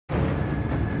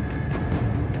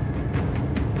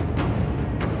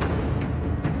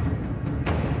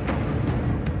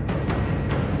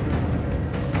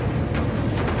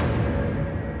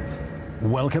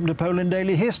Welcome to Poland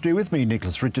Daily History with me,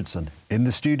 Nicholas Richardson. In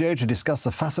the studio to discuss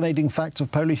the fascinating facts of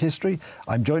Polish history,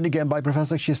 I'm joined again by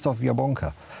Professor Krzysztof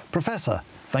Jabłonka. Professor,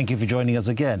 thank you for joining us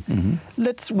again.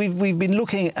 We've been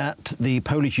looking at the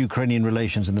Polish-Ukrainian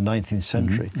relations in the 19th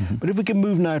century, but if we can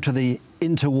move now to the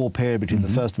interwar period between the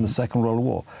First and the Second World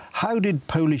War, how did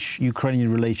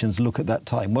Polish-Ukrainian relations look at that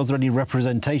time? Was there any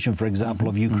representation, for example,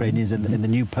 of Ukrainians in the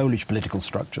new Polish political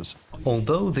structures?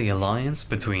 Although the alliance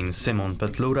between Szymon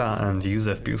Petlura and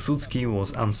Józef Piłsudski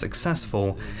was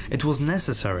unsuccessful, it was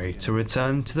necessary to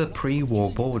return to the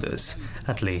pre-war borders,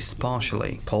 at least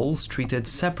partially. Poles treated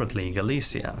separately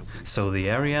Galicia, so the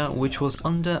area which was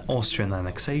under Austrian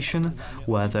annexation,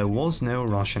 where there was no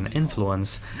Russian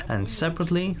influence, and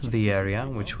separately the area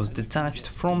which was detached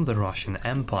from the Russian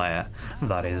Empire,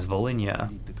 that is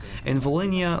Volhynia. In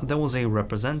Volhynia there was a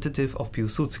representative of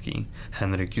Piłsudski,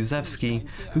 Henryk Józefski,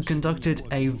 who conducted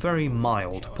a very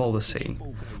mild policy.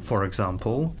 For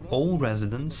example, all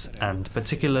residents, and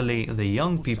particularly the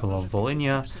young people of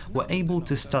Volhynia, were able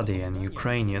to study in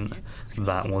Ukrainian.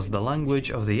 That was the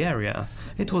language of the area.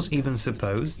 It was even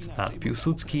supposed that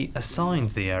Piłsudski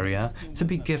assigned the area to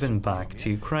be given back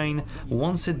to Ukraine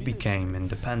once it became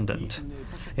independent.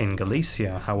 In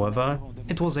Galicia, however,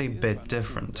 it was a bit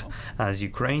different, as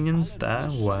Ukrainians there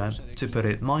were, to put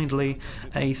it mildly,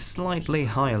 a slightly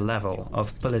higher level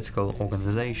of political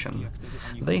organization.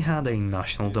 They had a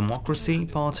National Democracy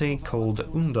Party called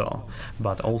UNDO,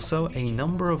 but also a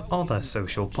number of other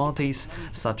social parties,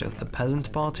 such as the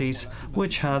peasant parties,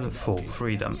 which had full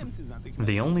freedom.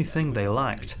 The only thing they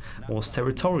lacked was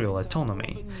territorial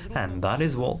autonomy, and that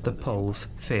is what the Poles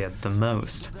feared the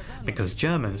most, because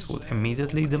Germans would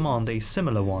immediately demand a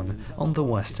similar one on the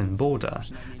western border,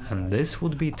 and this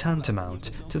would be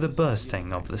tantamount to the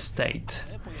bursting of the state.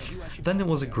 Then it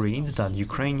was agreed that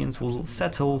Ukrainians will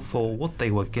settle for what they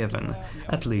were given,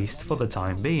 at least for the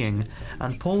time being,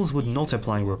 and Poles would not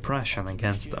apply repression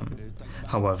against them.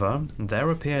 However,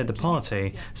 there appeared a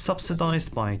party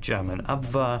subsidized by German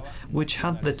Abwehr, which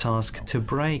had the task to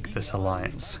break this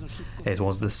alliance. It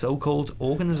was the so-called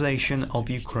Organization of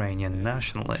Ukrainian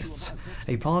Nationalists,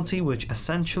 a party which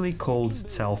essentially called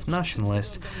itself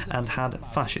nationalist and had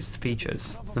fascist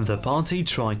features. The party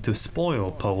tried to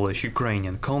spoil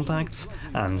Polish-Ukrainian contacts,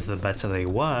 and the better they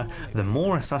were, the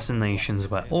more assassinations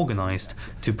were organized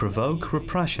to provoke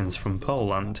repressions from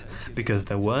Poland, because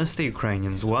the worse the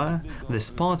Ukrainians were, this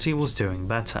party was doing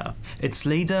better. Its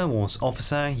leader was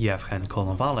officer Yevhen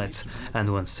Konovalets,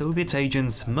 and when Soviet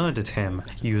agents murdered him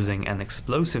using an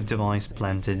explosive device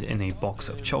planted in a box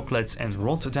of chocolates in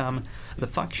Rotterdam, the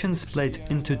faction split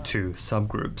into two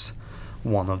subgroups.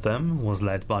 One of them was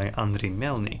led by Andriy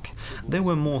Melnik. They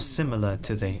were more similar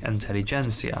to the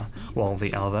intelligentsia, while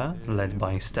the other, led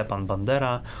by Stepan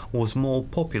Bandera, was more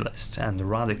populist and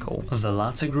radical. The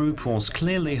latter group was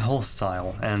clearly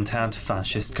hostile and had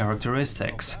fascist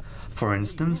characteristics. For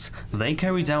instance, they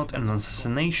carried out an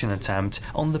assassination attempt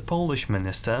on the Polish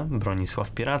minister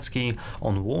Bronisław Piracki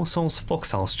on Warsaw's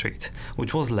Vauxhall Street,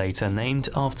 which was later named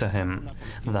after him.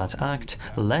 That act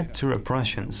led to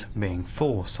repressions being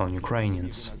forced on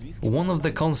Ukrainians. One of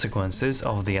the consequences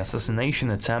of the assassination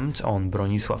attempt on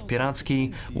Bronisław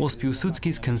Piracki was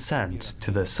Piłsudski's consent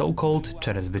to the so-called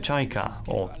Czerezwyczajka,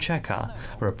 or Czeka,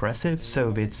 repressive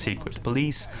Soviet secret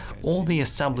police, or the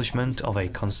establishment of a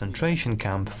concentration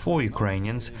camp for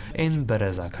Ukrainians in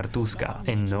Bereza Kartuska.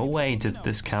 In no way did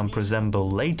this camp resemble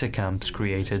later camps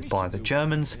created by the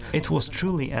Germans. It was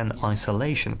truly an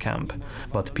isolation camp,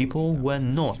 but people were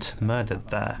not murdered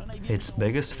there. Its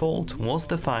biggest fault was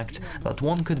the fact that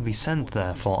one could be sent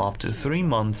there for up to 3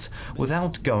 months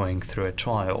without going through a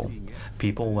trial.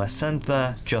 People were sent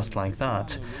there just like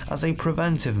that, as a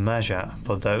preventive measure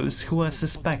for those who were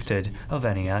suspected of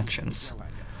any actions.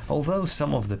 Although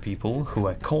some of the people who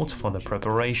were caught for the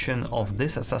preparation of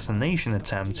this assassination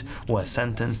attempt were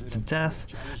sentenced to death,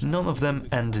 none of them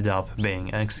ended up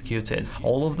being executed.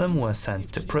 All of them were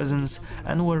sent to prisons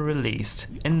and were released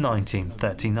in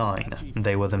 1939.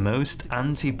 They were the most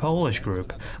anti-Polish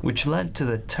group, which led to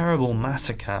the terrible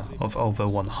massacre of over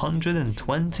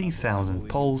 120,000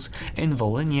 Poles in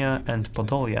Volhynia and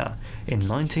Podolia in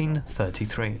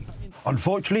 1933.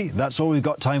 Unfortunately, that's all we've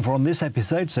got time for on this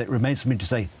episode, so it remains for me to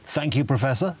say thank you,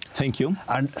 Professor. Thank you.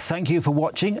 And thank you for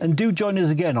watching, and do join us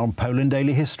again on Poland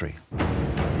Daily History.